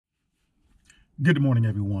Good morning,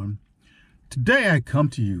 everyone. Today I come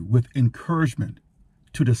to you with encouragement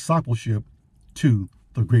to discipleship to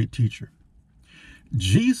the great teacher.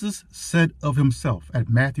 Jesus said of himself at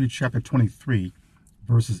Matthew chapter 23,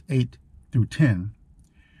 verses 8 through 10,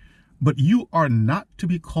 "But you are not to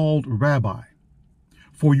be called rabbi,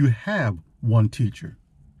 for you have one teacher,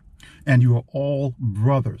 and you are all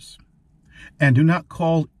brothers. And do not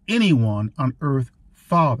call anyone on earth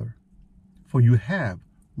Father, for you have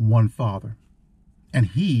one Father, and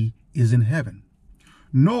he is in heaven.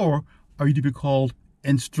 Nor are you to be called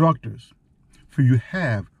instructors, for you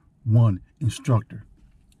have one instructor,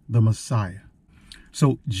 the Messiah."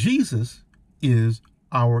 So Jesus is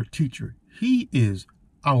our teacher. He is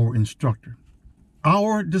our instructor.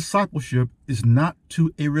 Our discipleship is not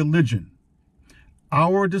to a religion.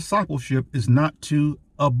 Our discipleship is not to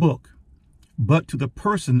a book, but to the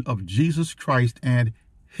person of Jesus Christ and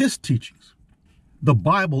his teachings. The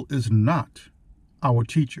Bible is not our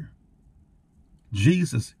teacher.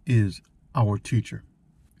 Jesus is our teacher.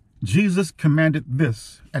 Jesus commanded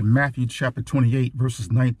this at Matthew chapter 28,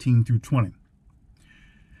 verses 19 through 20.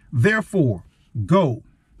 "Therefore, go,"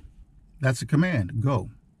 that's a command,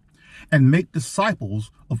 go, "and make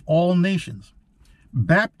disciples of all nations,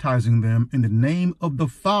 baptizing them in the name of the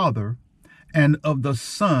Father and of the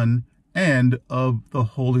Son and of the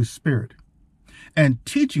Holy Spirit, and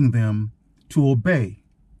teaching them to obey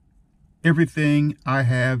everything I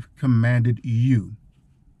have commanded you.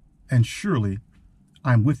 And surely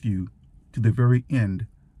I'm with you to the very end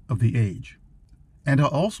of the age." And I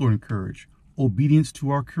also encourage obedience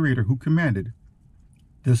to our Creator, who commanded,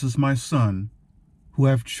 "This is my Son, who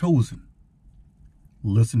I have chosen.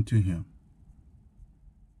 Listen to him."